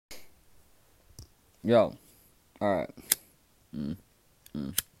Yo, alright. Mm,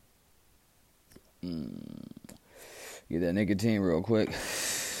 mm, mm. Get that nicotine real quick.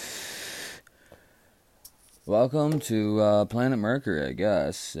 Welcome to Planet Mercury, I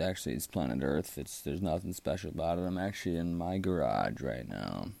guess. Actually, it's Planet Earth. There's nothing special about it. I'm actually in my garage right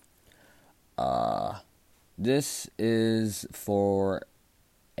now. This is for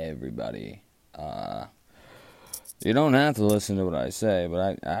everybody. You don't have to listen to what I say,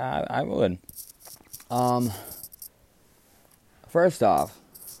 but I would. First off,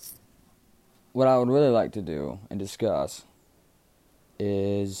 what I would really like to do and discuss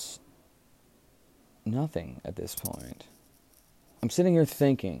is nothing at this point. I'm sitting here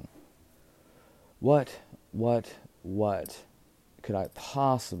thinking, what could I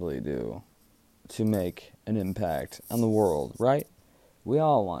possibly do to make an impact on the world, right? We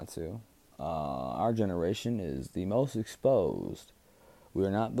all want to. Our generation is the most exposed. We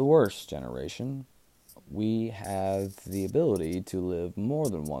are not the worst generation. We have the ability to live more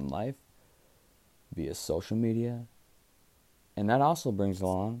than one life via social media, and that also brings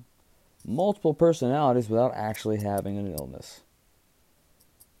along multiple personalities without actually having an illness.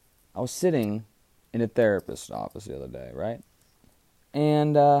 I was sitting in a therapist's office the other day, right?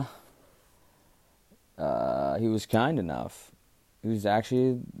 And he was kind enough. He was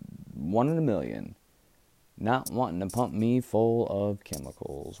actually one in a million, not wanting to pump me full of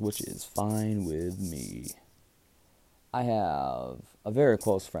chemicals, which is fine with me. I have a very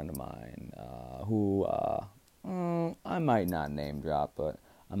close friend of mine who I might not name drop, but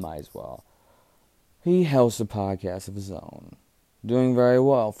I might as well. He hosts a podcast of his own, doing very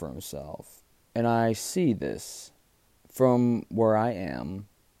well for himself. And I see this from where I am,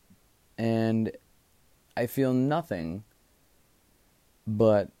 and I feel nothing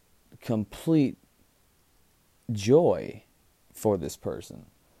but complete joy for this person.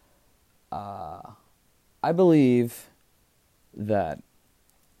 I believe that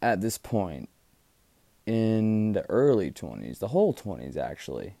at this point, in the early 20s, the whole 20s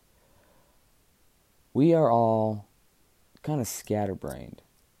actually, we are all kind of scatterbrained,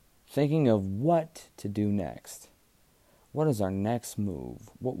 thinking of what to do next. What is our next move?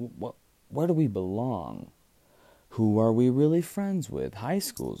 Where do we belong? Who are we really friends with? High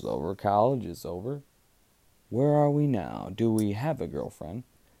school's over, college is over. Where are we now? Do we have a girlfriend?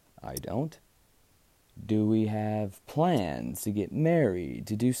 I don't. Do we have plans to get married,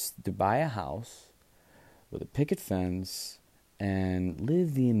 to buy a house with a picket fence and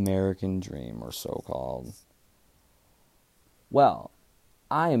live the American dream, or so-called? Well,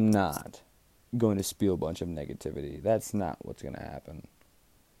 I am not going to spew a bunch of negativity. That's not what's going to happen.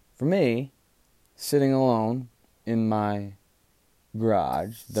 For me, sitting alone in my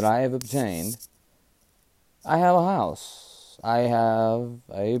garage that I have obtained, I have a house. I have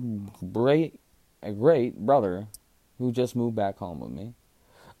a great brother who just moved back home with me.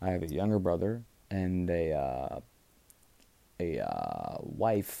 I have a younger brother and a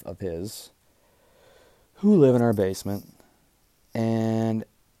wife of his who live in our basement. And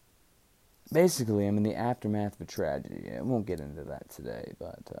basically, I'm in the aftermath of a tragedy. I won't get into that today,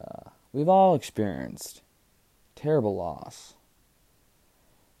 but we've all experienced terrible loss.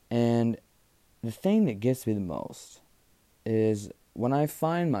 And the thing that gets me the most is when I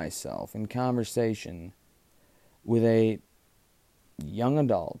find myself in conversation with a young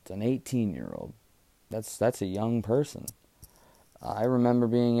adult, an 18-year-old. That's a young person. I remember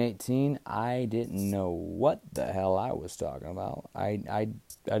being 18. I didn't know what the hell I was talking about. I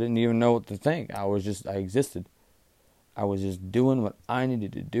didn't even know what to think. I existed. I was just doing what I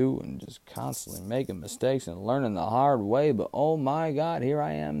needed to do and just constantly making mistakes and learning the hard way. But oh my God, here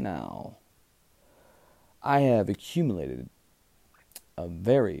I am now. I have accumulated a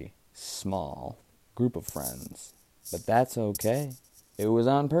very small group of friends, but that's okay. It was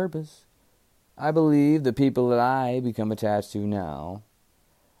on purpose. I believe the people that I become attached to now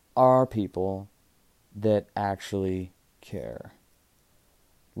are people that actually care.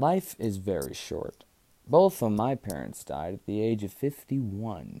 Life is very short. Both of my parents died at the age of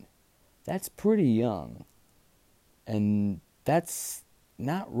 51. That's pretty young. And that's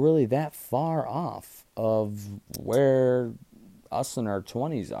not really that far off of where us in our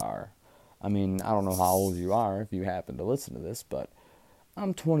 20s are. I mean, I don't know how old you are if you happen to listen to this, but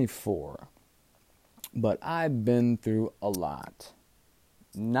I'm 24. But I've been through a lot.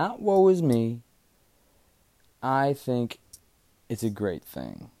 Not woe is me. I think it's a great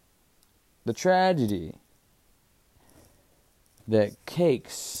thing. The tragedy that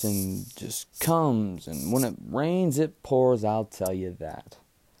cakes and just comes, and when it rains, it pours, I'll tell you that.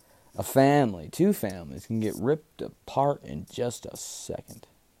 A family, two families can get ripped apart in just a second.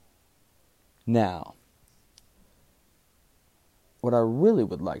 Now, what I really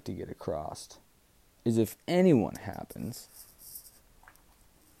would like to get across is if anyone happens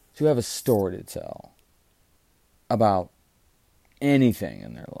to have a story to tell about anything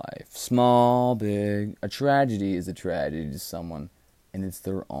in their life, small, big, a tragedy is a tragedy to someone, and it's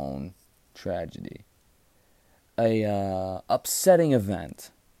their own tragedy. A upsetting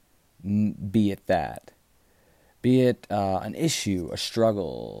event, be it that. Be it an issue, a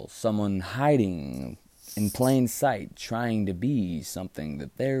struggle, someone hiding in plain sight, trying to be something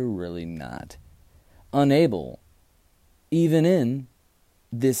that they're really not. Unable, even in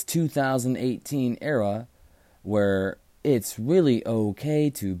this 2018 era, where it's really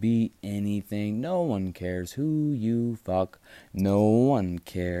okay to be anything. No one cares who you fuck. No one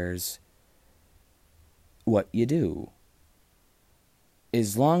cares what you do.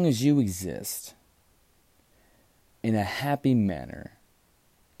 As long as you exist in a happy manner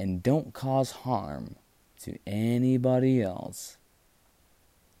and don't cause harm to anybody else,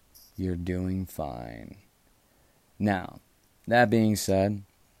 you're doing fine. Now, that being said,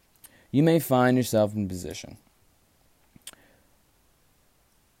 you may find yourself in a position,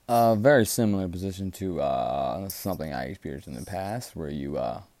 a very similar position to something I experienced in the past, where you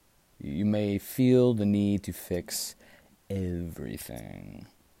may feel the need to fix everything.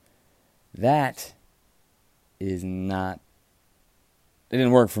 That is not, it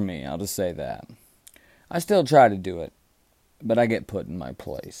didn't work for me, I'll just say that. I still try to do it, but I get put in my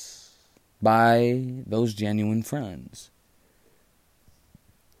place by those genuine friends.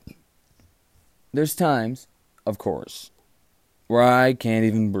 There's times, of course, where I can't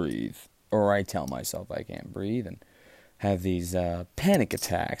even breathe, or I tell myself I can't breathe, and have these panic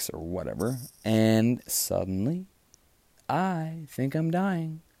attacks or whatever, and suddenly I think I'm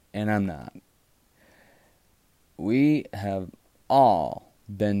dying, and I'm not. We have all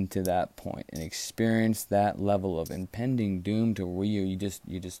been to that point and experienced that level of impending doom to where you just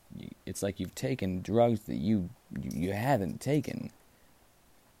it's like you've taken drugs that you haven't taken.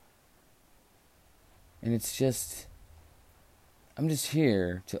 And it's just, I'm just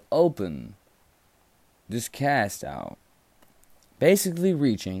here to open this cast out, basically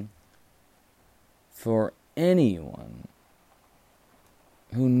reaching for anyone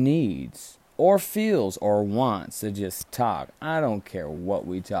who needs or feels or wants to just talk. I don't care what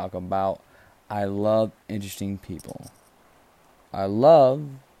we talk about. I love interesting people. I love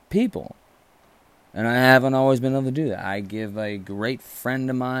people. And I haven't always been able to do that. I give a great friend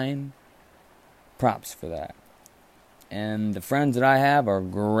of mine props for that. And the friends that I have are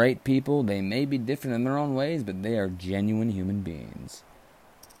great people. They may be different in their own ways, but they are genuine human beings.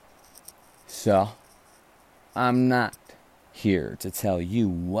 So, I'm not here to tell you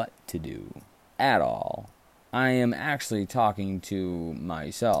what to do at all. I am actually talking to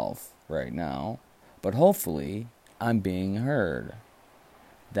myself right now, but hopefully I'm being heard.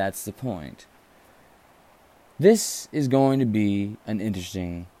 That's the point. This is going to be an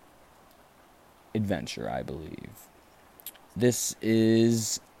interesting adventure, I believe. This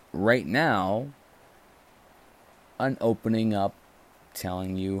is, right now, an opening up,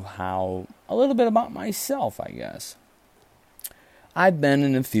 telling you how, a little bit about myself, I guess. I've been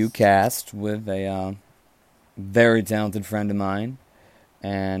in a few casts with a very talented friend of mine,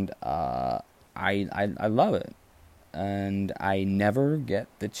 and I love it. And I never get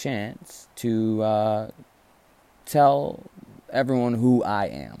the chance to tell everyone who I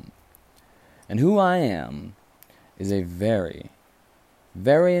am. And who I am is a very,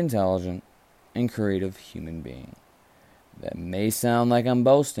 very intelligent and creative human being. That may sound like I'm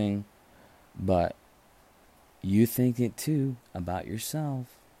boasting, but you think it too about yourself.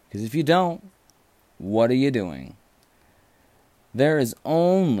 Because if you don't, what are you doing? There is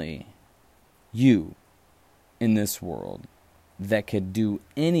only you in this world that could do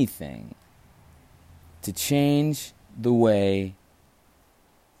anything to change the way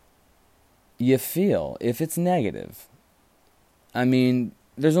you feel if it's negative. I mean,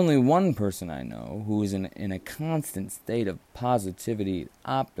 there's only one person I know who is in a constant state of positivity,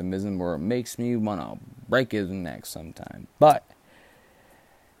 optimism, where it makes me want to break his neck sometimes. But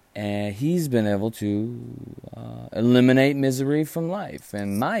he's been able to eliminate misery from life.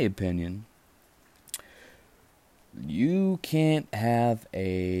 In my opinion, you can't have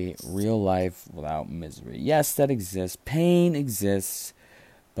a real life without misery. Yes, that exists. Pain exists.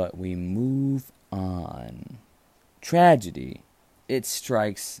 But we move on. Tragedy, it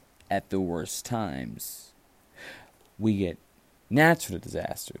strikes at the worst times. We get natural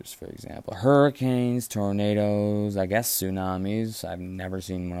disasters, for example. Hurricanes, tornadoes, I guess tsunamis. I've never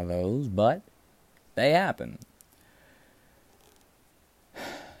seen one of those, but they happen.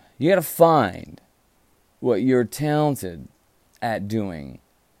 You got to find what you're talented at doing.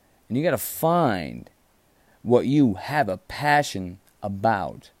 And you got to find what you have a passion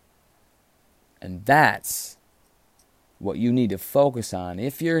about. And that's what you need to focus on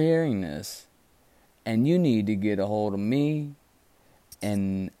if you're hearing this. And you need to get a hold of me,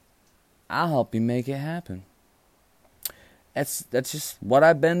 and I'll help you make it happen. That's just what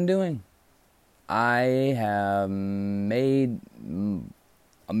I've been doing. I have made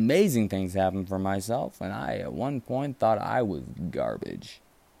amazing things happen for myself, and I at one point thought I was garbage.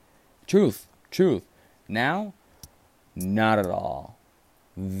 Truth. Now, not at all.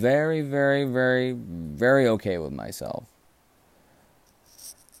 Very, very, very, very okay with myself.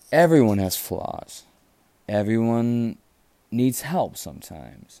 Everyone has flaws. Everyone needs help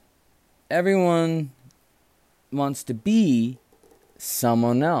sometimes. Everyone wants to be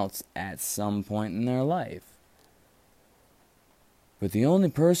someone else at some point in their life. But the only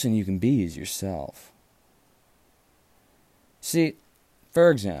person you can be is yourself. See,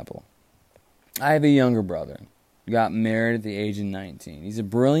 for example, I have a younger brother. Got married at the age of 19. He's a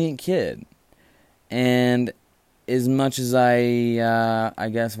brilliant kid. And as much as I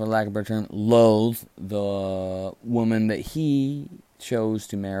guess for lack of a better term, loathe the woman that he chose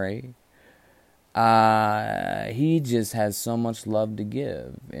to marry, he just has so much love to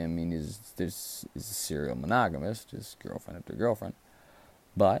give. I mean, he's a serial monogamist, just girlfriend after girlfriend.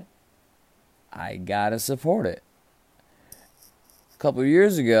 But I gotta support it. A couple of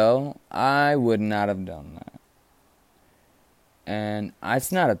years ago, I would not have done that. And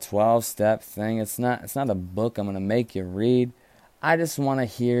it's not a 12-step thing. It's not a book I'm going to make you read. I just want to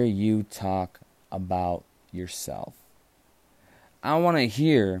hear you talk about yourself. I want to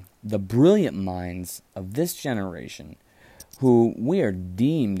hear the brilliant minds of this generation, who we are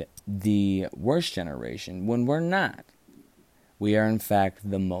deemed the worst generation when we're not. We are in fact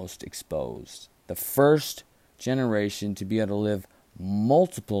the most exposed. The first generation to be able to live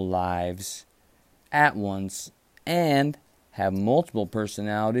multiple lives at once and have multiple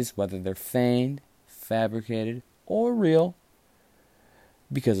personalities, whether they're feigned, fabricated, or real,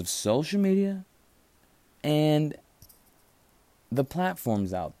 because of social media and the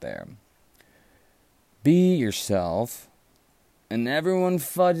platforms out there. Be yourself, and everyone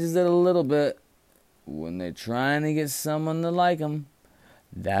fudges it a little bit when they're trying to get someone to like them.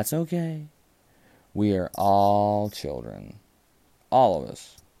 That's okay. We are all children. All of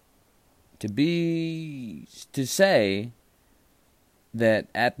us. To say that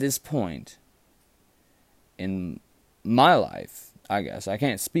at this point in my life, I guess, I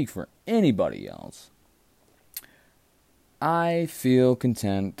can't speak for anybody else, I feel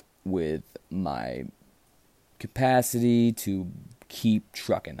content with my capacity to keep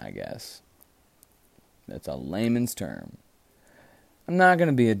trucking, I guess. That's a layman's term. I'm not going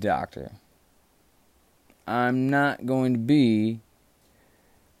to be a doctor. I'm not going to be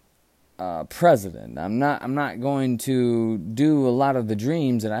president. I'm not going to do a lot of the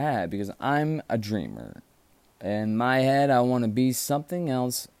dreams that I had, because I'm a dreamer. In my head, I want to be something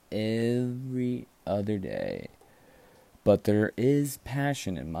else every other day. But there is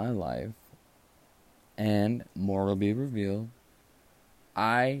passion in my life, and more will be revealed.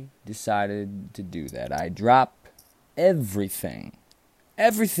 I decided to do that. I dropped everything.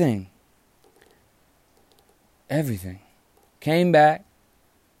 Everything. Came back.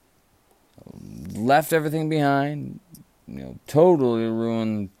 Left everything behind. Totally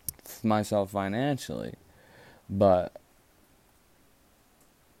ruined myself financially. But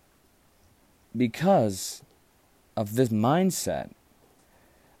because of this mindset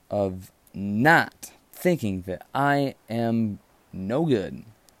of not thinking that I am no good.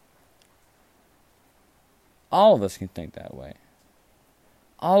 All of us can think that way.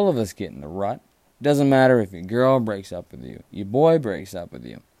 All of us get in the rut. Doesn't matter if your girl breaks up with you, your boy breaks up with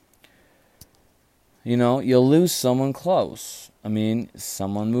you. You'll lose someone close.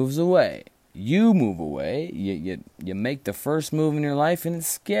 Someone moves away. You move away. You make the first move in your life, and it's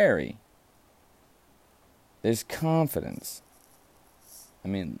scary. There's confidence.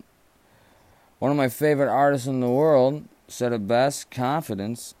 One of my favorite artists in the world said it best: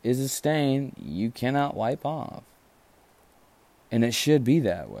 confidence is a stain you cannot wipe off. And it should be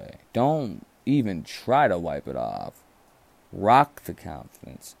that way. Don't even try to wipe it off. Rock the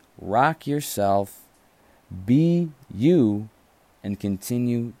confidence. Rock yourself. Be you, and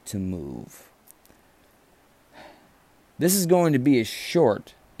continue to move. This is going to be a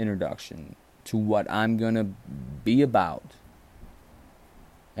short introduction to what I'm going to be about.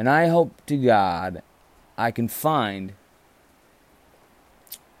 And I hope to God I can find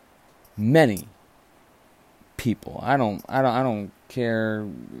many people. I don't care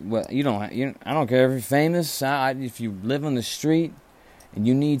what I don't care if you're famous. If you live on the street and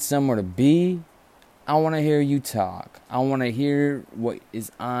you need somewhere to be, I want to hear you talk. I want to hear what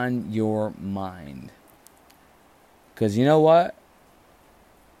is on your mind. Because you know what?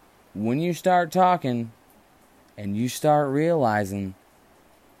 When you start talking and you start realizing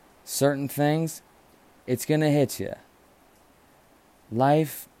certain things, it's going to hit you.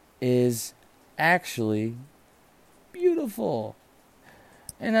 Life is actually beautiful.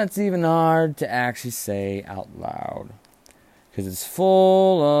 And that's even hard to actually say out loud. Because it's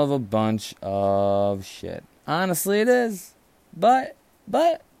full of a bunch of shit. Honestly, it is. But,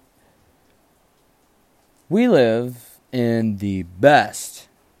 we live in the best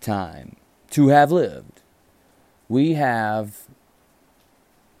time to have lived. We have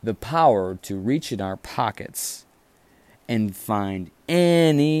the power to reach in our pockets and find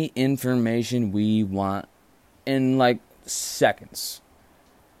any information we want in like seconds.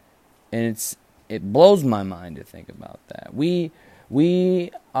 And it blows my mind to think about that. We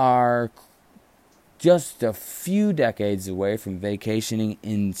are just a few decades away from vacationing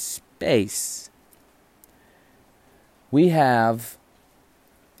in space. We have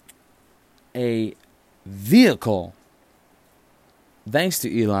a vehicle, thanks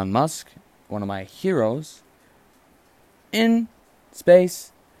to Elon Musk, one of my heroes, in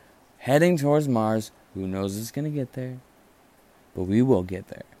space, heading towards Mars. Who knows it's going to get there? But we will get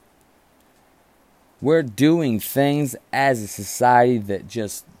there. We're doing things as a society that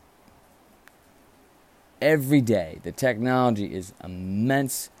just every day, the technology is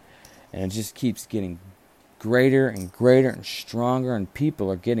immense, and it just keeps getting greater and greater and stronger, and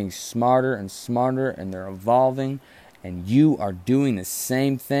people are getting smarter and smarter, and they're evolving, and you are doing the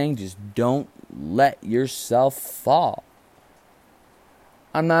same thing. Just don't let yourself fall.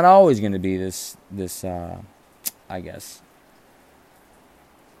 I'm not always going to be this I guess,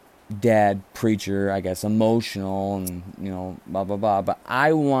 dad preacher, I guess, emotional and, blah, blah, blah. But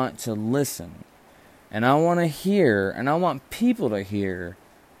I want to listen. And I want to hear, and I want people to hear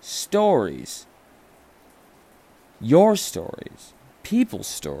stories. Your stories. People's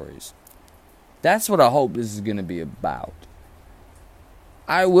stories. That's what I hope this is going to be about.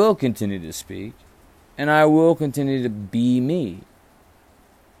 I will continue to speak. And I will continue to be me.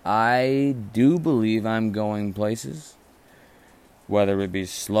 I do believe I'm going places. Whether it be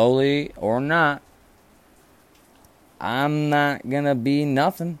slowly or not, I'm not going to be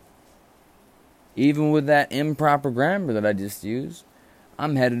nothing. Even with that improper grammar that I just used,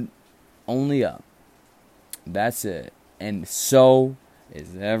 I'm headed only up. That's it. And so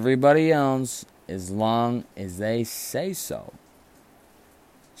is everybody else, as long as they say so.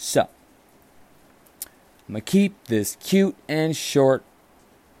 So, I'm going to keep this cute and short.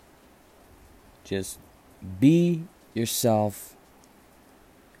 Just be yourself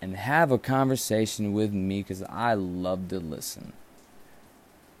and have a conversation with me, because I love to listen.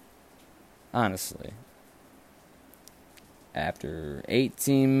 Honestly. After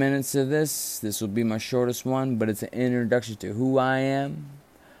 18 minutes of this will be my shortest one, but it's an introduction to who I am.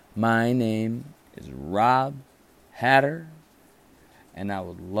 My name is Rob Hatter, and I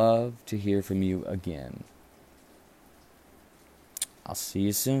would love to hear from you again. I'll see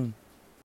you soon.